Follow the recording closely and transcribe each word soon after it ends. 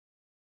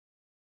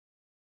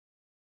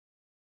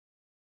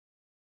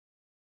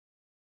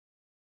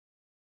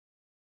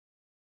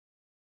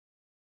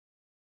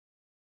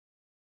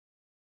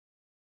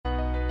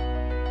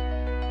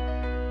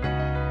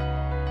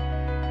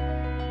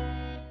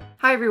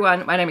Hi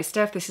everyone, my name is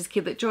Steph, this is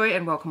Kidlit Joy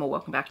and welcome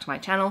back to my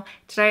channel.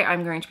 Today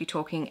I'm going to be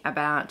talking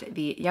about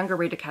the Younger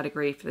Reader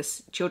category for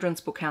this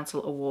Children's Book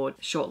Council Award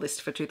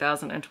shortlist for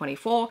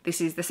 2024. This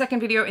is the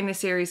second video in this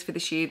series for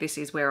this year. This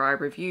is where I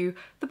review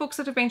the books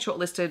that have been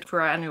shortlisted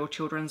for our annual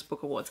Children's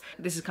Book Awards.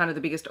 This is kind of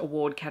the biggest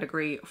award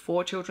category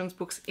for children's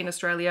books in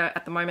Australia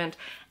at the moment,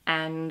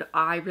 and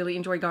I really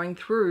enjoy going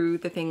through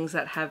the things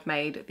that have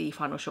made the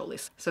final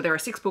shortlist. So there are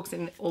 6 books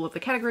in all of the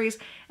categories,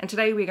 and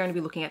today we're going to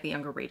be looking at the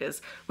Younger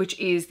Readers, which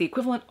is the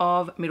equivalent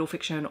of middle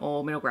fiction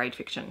or middle grade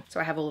fiction. So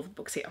I have all of the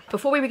books here.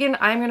 Before we begin,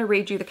 I'm going to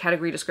read you the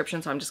category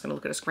description, so I'm just going to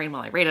look at a screen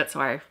while I read it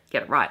so I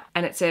get it right.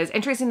 And it says,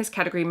 entries in this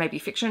category may be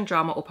fiction,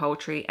 drama or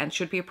poetry and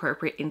should be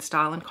appropriate in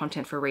style and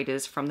content for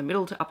readers from the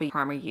middle to upper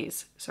primary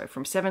years, so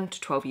from 7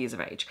 to 12 years of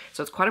age.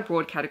 So it's quite a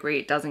broad category.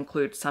 It does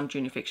include some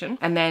junior fiction.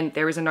 And then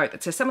there is a note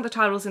that says some of the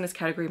titles in this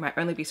category might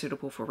only be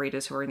suitable for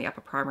readers who are in the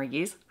upper primary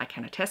years. I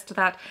can attest to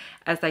that,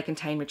 as they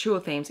contain mature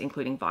themes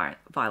including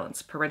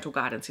violence. Parental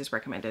guidance is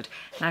recommended.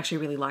 And I actually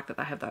really like that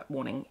they have that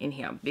warning in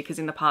here, because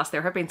in the past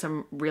there have been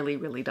some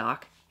really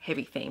dark,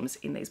 heavy themes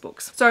in these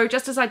books. So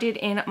just as I did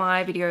in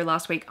my video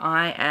last week,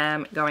 I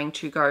am going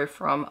to go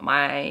from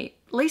my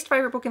least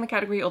favorite book in the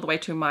category all the way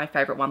to my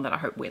favorite one that I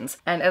hope wins.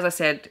 And as I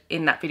said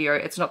in that video,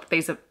 it's not that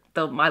these are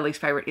my least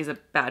favorite is a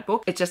bad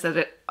book. It's just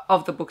that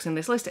of the books in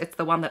this list, it's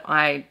the one that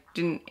I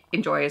didn't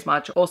enjoy as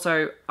much.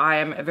 Also, I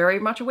am very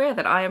much aware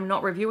that I am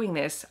not reviewing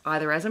this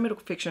either as a middle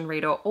fiction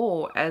reader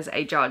or as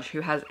a judge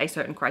who has a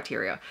certain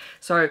criteria.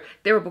 So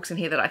there are books in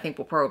here that I think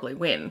will probably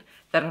win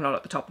that are not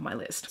at the top of my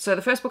list. So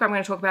the first book I'm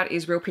going to talk about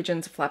is Real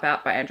Pigeons Flap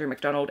Out by Andrew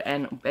MacDonald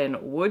and Ben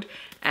Wood.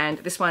 And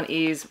this one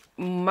is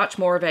much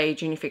more of a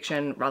junior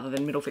fiction rather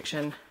than middle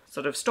fiction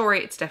sort of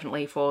story. It's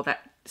definitely for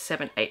that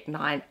 7, 8,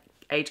 9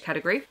 age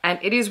category, and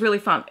it is really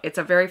fun. It's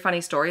a very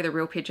funny story. The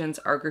Real Pigeons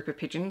are a group of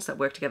pigeons that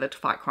work together to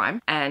fight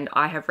crime, and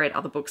I have read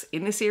other books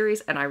in this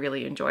series and I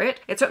really enjoy it.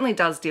 It certainly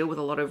does deal with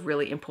a lot of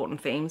really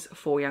important themes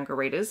for younger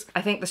readers.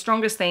 I think the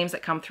strongest themes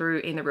that come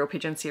through in the Real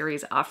Pigeon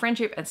series are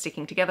friendship and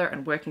sticking together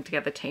and working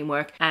together,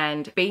 teamwork,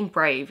 and being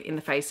brave in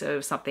the face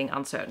of something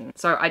uncertain.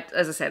 So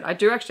as I said, I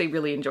do actually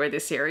really enjoy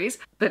this series,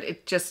 but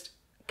it just,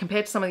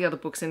 compared to some of the other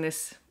books in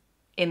this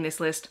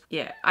list,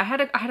 yeah, I had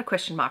a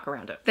question mark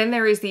around it. Then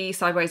there is The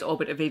Sideways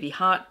Orbit of Evie,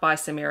 Hart by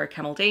Samira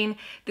Kamaldeen.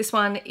 This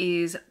one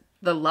is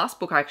the last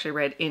book I actually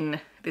read in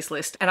this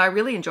list, and I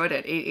really enjoyed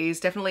it. It is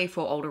definitely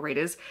for older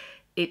readers.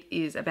 It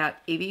is about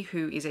Evie,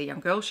 who is a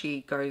young girl.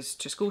 She goes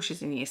to school,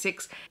 she's in year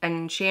 6,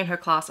 and she and her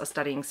class are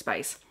studying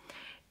space.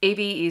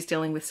 Evie is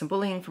dealing with some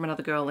bullying from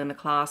another girl in the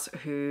class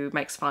who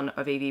makes fun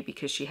of Evie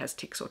because she has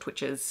tics or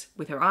twitches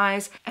with her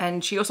eyes.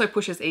 And she also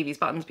pushes Evie's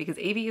buttons because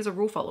Evie is a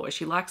rule follower.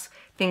 She likes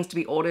things to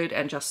be ordered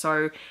and just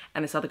so.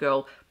 And this other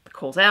girl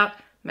calls out,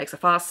 makes a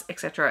fuss,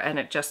 etc. And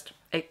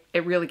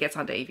it really gets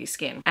under Evie's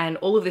skin. And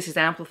all of this is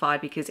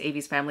amplified because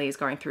Evie's family is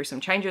going through some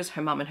changes.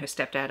 Her mum and her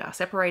stepdad are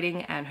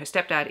separating, and her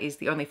stepdad is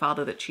the only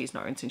father that she's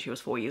known since she was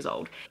 4 years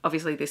old.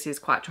 Obviously, this is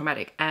quite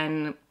traumatic,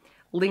 and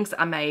links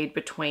are made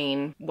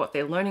between what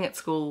they're learning at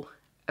school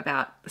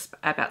about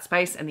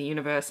space and the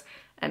universe,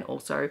 and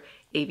also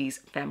Evie's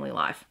family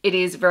life. It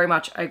is very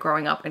much a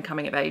growing up and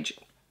coming of age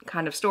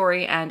kind of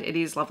story, and it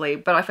is lovely,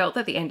 but I felt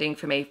that the ending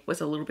for me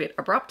was a little bit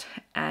abrupt.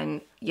 And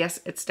yes,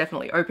 it's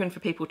definitely open for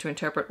people to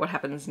interpret what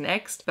happens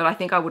next, but I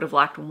think I would have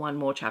liked one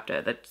more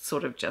chapter that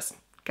sort of just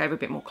gave a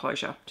bit more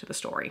closure to the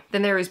story.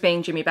 Then there is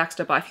Being Jimmy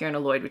Baxter by Fiona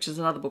Lloyd, which is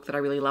another book that I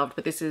really loved,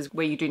 but this is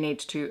where you do need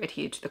to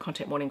adhere to the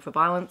content warning for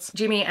violence.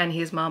 Jimmy and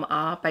his mum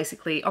are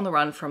basically on the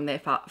run from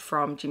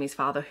Jimmy's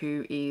father,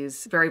 who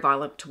is very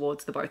violent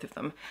towards the both of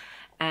them.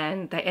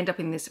 And they end up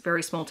in this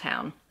very small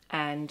town,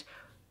 and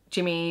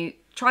Jimmy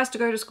tries to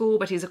go to school,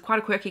 but he's quite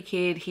a quirky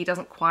kid. He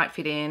doesn't quite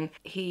fit in.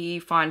 He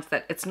finds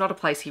that it's not a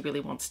place he really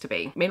wants to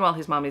be. Meanwhile,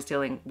 his mum is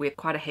dealing with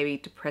quite a heavy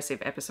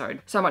depressive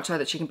episode, so much so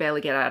that she can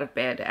barely get out of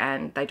bed,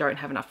 and they don't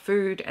have enough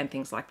food and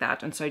things like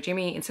that. And so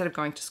Jimmy, instead of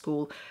going to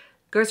school,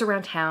 goes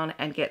around town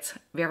and gets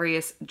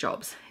various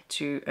jobs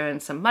to earn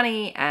some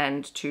money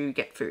and to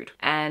get food.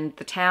 And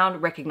the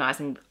town,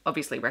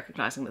 obviously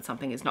recognizing that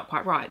something is not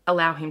quite right,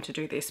 allow him to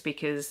do this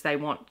because they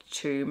want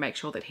to make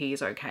sure that he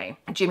is okay.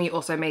 Jimmy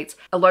also meets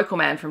a local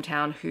man from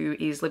town who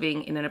is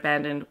living in an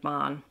abandoned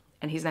barn,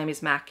 and his name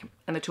is Mac,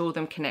 and the two of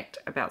them connect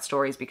about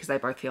stories because they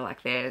both feel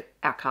like they're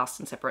outcasts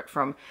and separate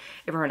from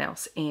everyone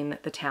else in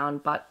the town,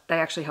 but they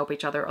actually help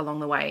each other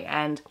along the way.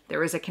 And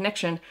there is a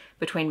connection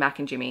between Mac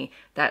and Jimmy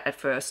that at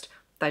first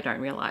they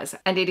don't realize.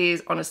 And it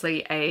is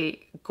honestly a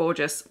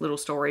gorgeous little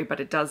story, but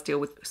it does deal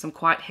with some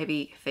quite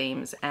heavy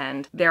themes.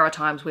 And there are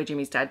times where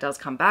Jimmy's dad does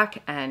come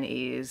back and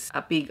is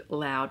a big,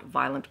 loud,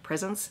 violent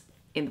presence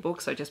in the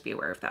book, so just be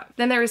aware of that.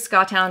 Then there is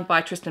Scartown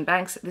by Tristan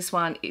Banks. This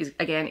one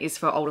is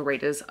for older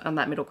readers on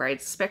that middle grade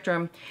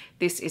spectrum.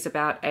 This is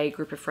about a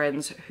group of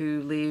friends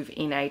who live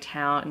in a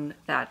town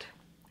that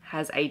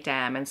has a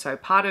dam, and so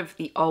part of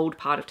the old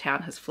part of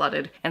town has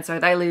flooded, and so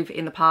they live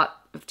in the part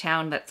of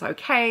town that's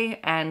okay,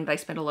 and they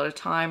spend a lot of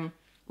time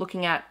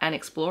looking at and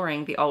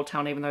exploring the old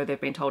town even though they've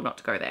been told not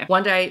to go there.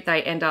 One day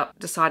they end up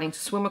deciding to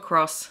swim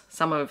across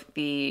some of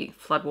the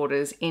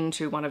floodwaters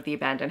into one of the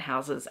abandoned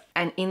houses,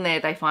 and in there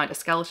they find a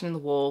skeleton in the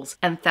walls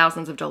and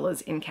thousands of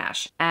dollars in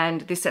cash.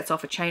 And this sets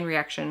off a chain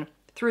reaction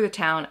through the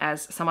town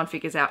as someone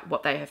figures out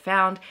what they have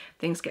found.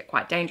 Things get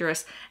quite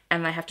dangerous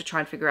and they have to try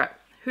and figure out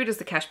who does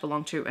the cash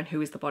belong to and who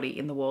is the body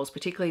in the walls,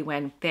 particularly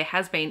when there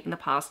has been in the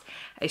past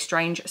a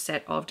strange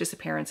set of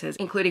disappearances,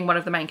 including one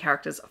of the main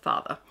characters'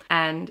 father.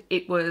 And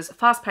it was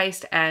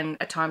fast-paced and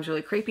at times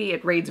really creepy.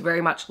 It reads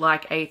very much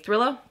like a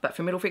thriller, but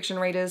for middle fiction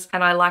readers,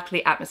 and I liked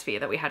the atmosphere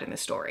that we had in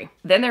this story.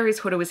 Then there is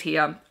Huda Was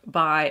Here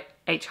by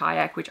H.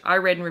 Hayek, which I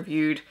read and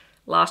reviewed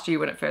last year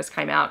when it first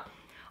came out.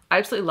 I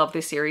absolutely love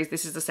this series.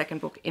 This is the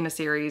second book in a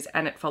series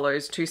and it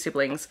follows two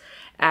siblings.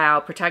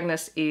 Our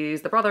protagonist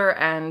is the brother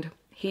and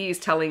he is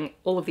telling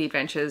all of the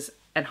adventures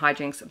and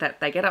hijinks that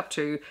they get up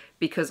to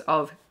because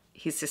of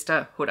his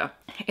sister Huda.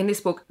 In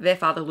this book, their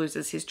father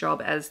loses his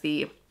job as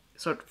the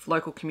sort of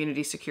local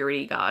community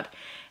security guard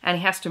and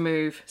he has to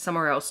move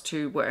somewhere else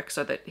to work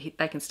so that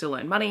they can still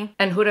earn money.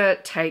 And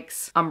Huda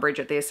takes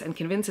umbrage at this and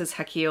convinces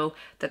Hakil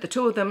that the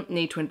two of them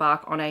need to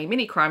embark on a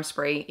mini crime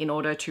spree in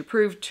order to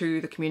prove to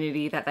the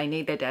community that they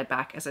need their dad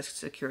back as a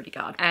security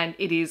guard. And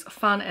it is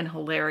fun and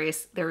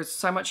hilarious. There is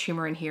so much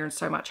humor in here and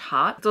so much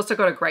heart. It's also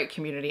got a great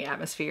community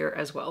atmosphere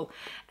as well.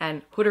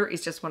 And Huda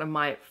is just one of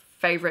my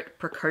favorite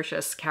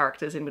precocious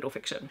characters in middle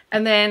fiction.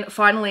 And then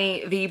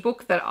finally, the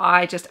book that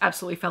I just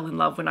absolutely fell in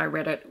love when I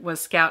read it was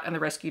Scout and the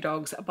Rescue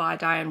Dogs by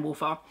Diane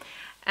Wolfer.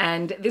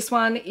 And this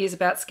one is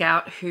about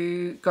Scout,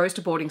 who goes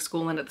to boarding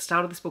school, and at the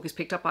start of this book is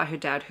picked up by her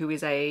dad, who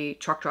is a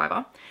truck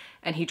driver,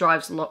 and he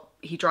drives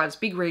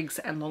big rigs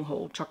and long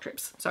haul truck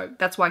trips. So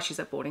that's why she's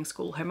at boarding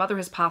school. Her mother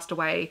has passed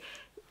away,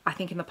 I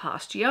think in the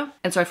past year.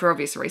 And so for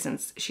obvious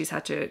reasons, she's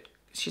had to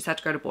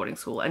go to boarding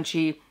school and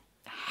she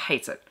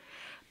hates it.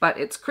 But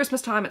it's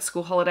Christmas time, it's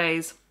school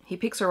holidays. He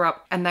picks her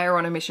up and they are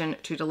on a mission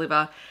to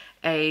deliver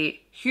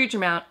a huge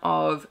amount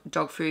of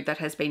dog food that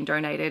has been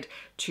donated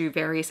to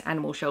various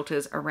animal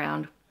shelters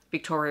around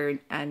Victoria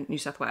and New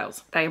South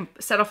Wales. They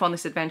set off on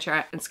this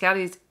adventure and Scout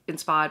is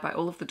inspired by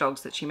all of the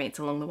dogs that she meets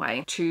along the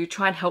way to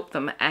try and help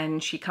them,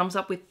 and she comes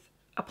up with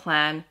a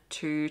plan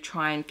to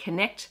try and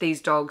connect these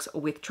dogs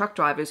with truck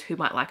drivers who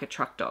might like a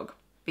truck dog,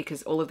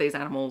 because all of these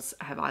animals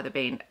have either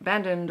been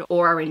abandoned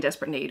or are in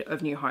desperate need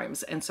of new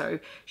homes. And so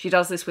she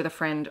does this with a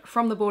friend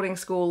from the boarding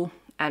school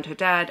and her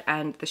dad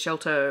and the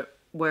shelter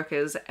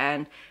workers,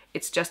 and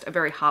it's just a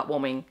very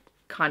heartwarming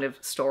kind of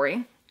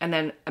story. And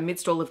then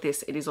amidst all of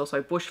this, it is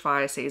also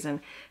bushfire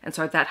season, and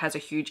so that has a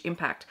huge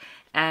impact.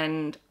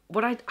 And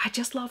what I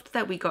just loved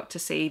that we got to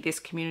see this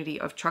community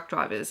of truck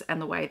drivers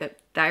and the way that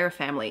they are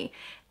family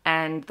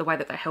and the way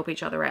that they help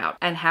each other out,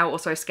 and how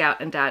also Scout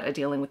and Dad are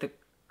dealing with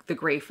the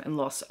grief and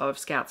loss of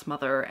Scout's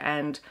mother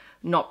and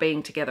not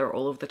being together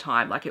all of the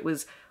time. Like, it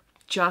was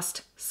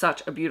just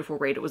such a beautiful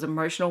read. It was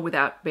emotional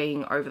without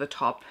being over the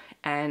top,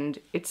 and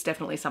it's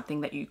definitely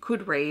something that you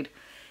could read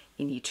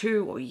in year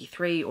 2 or year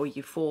 3 or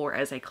year 4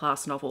 as a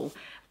class novel.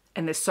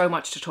 And there's so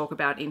much to talk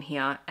about in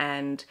here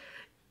and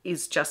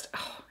is just,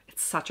 oh,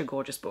 it's such a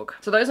gorgeous book.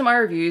 So those are my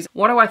reviews.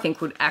 What do I think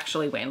would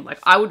actually win? Like,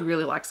 I would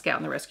really like Scout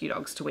and the Rescue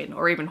Dogs to win,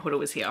 or even Huda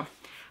Was Here.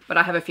 But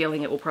I have a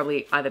feeling it will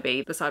probably either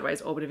be The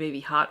Sideways Orbit of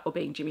Evie, Hart, or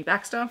being Jimmy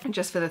Baxter,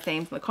 just for the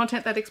themes and the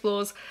content that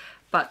explores.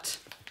 But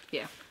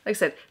yeah, like I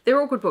said, they're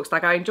all good books.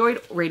 Like, I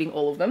enjoyed reading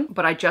all of them,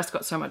 but I just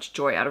got so much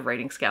joy out of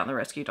reading Scout and the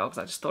Rescue Dogs.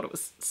 I just thought it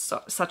was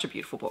such a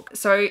beautiful book.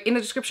 So in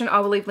the description, I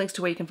will leave links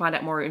to where you can find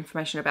out more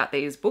information about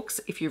these books.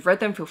 If you've read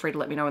them, feel free to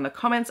let me know in the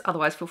comments.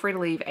 Otherwise, feel free to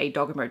leave a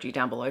dog emoji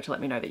down below to let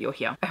me know that you're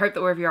here. I hope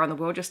that wherever you are in the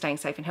world, you're staying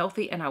safe and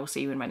healthy, and I will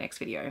see you in my next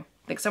video.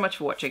 Thanks so much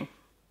for watching.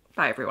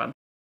 Bye, everyone.